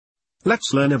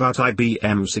Let's learn about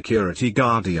IBM Security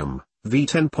Guardium,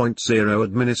 V10.0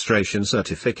 Administration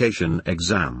Certification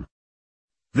Exam.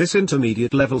 This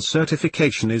intermediate-level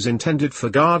certification is intended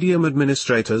for Guardium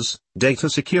administrators,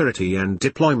 data security and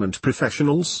deployment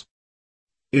professionals.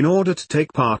 In order to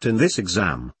take part in this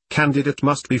exam, candidate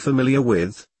must be familiar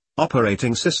with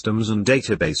operating systems and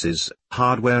databases,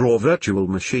 hardware or virtual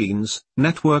machines,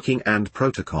 networking and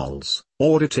protocols,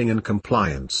 auditing and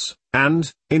compliance,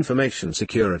 and information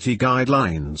security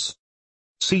guidelines.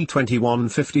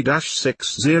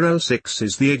 C2150-606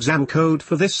 is the exam code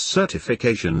for this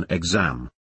certification exam.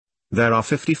 There are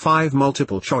 55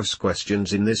 multiple-choice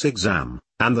questions in this exam,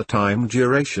 and the time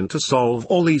duration to solve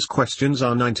all these questions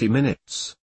are 90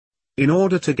 minutes. In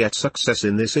order to get success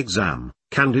in this exam,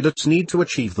 candidates need to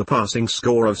achieve the passing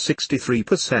score of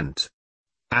 63%.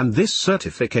 And this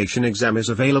certification exam is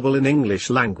available in English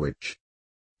language.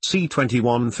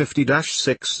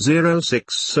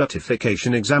 C2150-606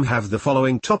 certification exam have the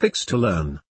following topics to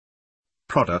learn.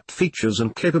 Product features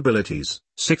and capabilities,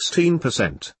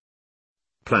 16%.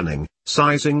 Planning,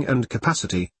 sizing and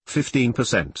capacity,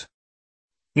 15%.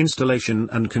 Installation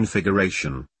and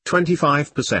configuration,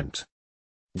 25%.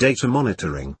 Data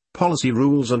monitoring, policy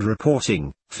rules and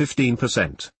reporting,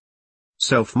 15%.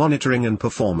 Self-monitoring and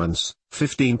performance,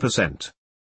 15%.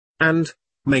 And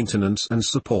maintenance and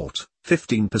support,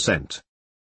 15%.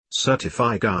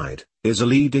 CertifyGuide is a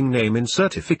leading name in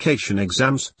certification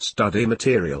exams study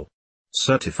material.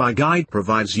 CertifyGuide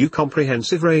provides you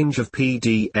comprehensive range of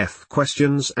PDF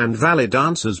questions and valid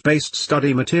answers-based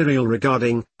study material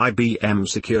regarding IBM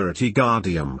Security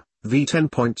Guardium,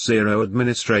 V10.0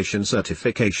 Administration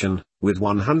Certification, with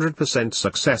 100%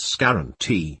 success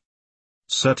guarantee.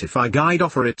 CertifyGuide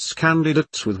offers its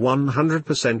candidates with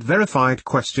 100% verified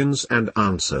questions and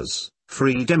answers,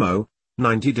 free demo,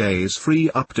 90 days free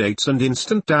updates and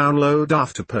instant download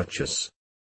after purchase.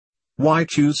 Why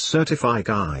choose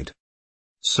CertifyGuide?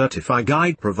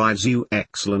 CertifyGuide provides you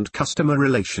excellent customer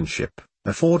relationship,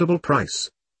 affordable price,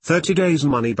 30 days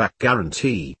money-back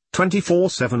guarantee,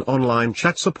 24/7 online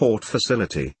chat support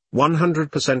facility,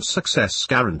 100% success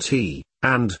guarantee,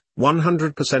 and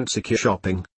 100% secure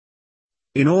shopping.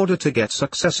 In order to get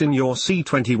success in your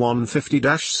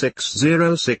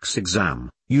C2150-606 exam,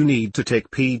 you need to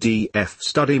take PDF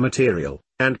study material,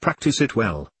 and practice it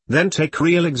well, then take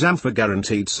real exam for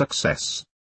guaranteed success.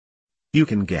 You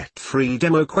can get free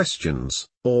demo questions,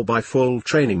 or buy full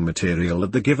training material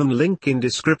at the given link in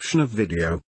description of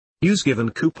video. Use given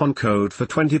coupon code for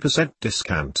 20%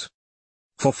 discount.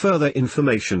 For further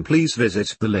information please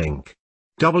visit the link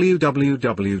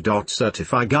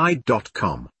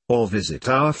www.certifyguide.com, or visit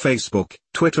our Facebook,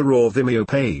 Twitter or Vimeo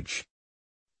page.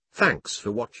 Thanks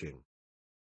for watching.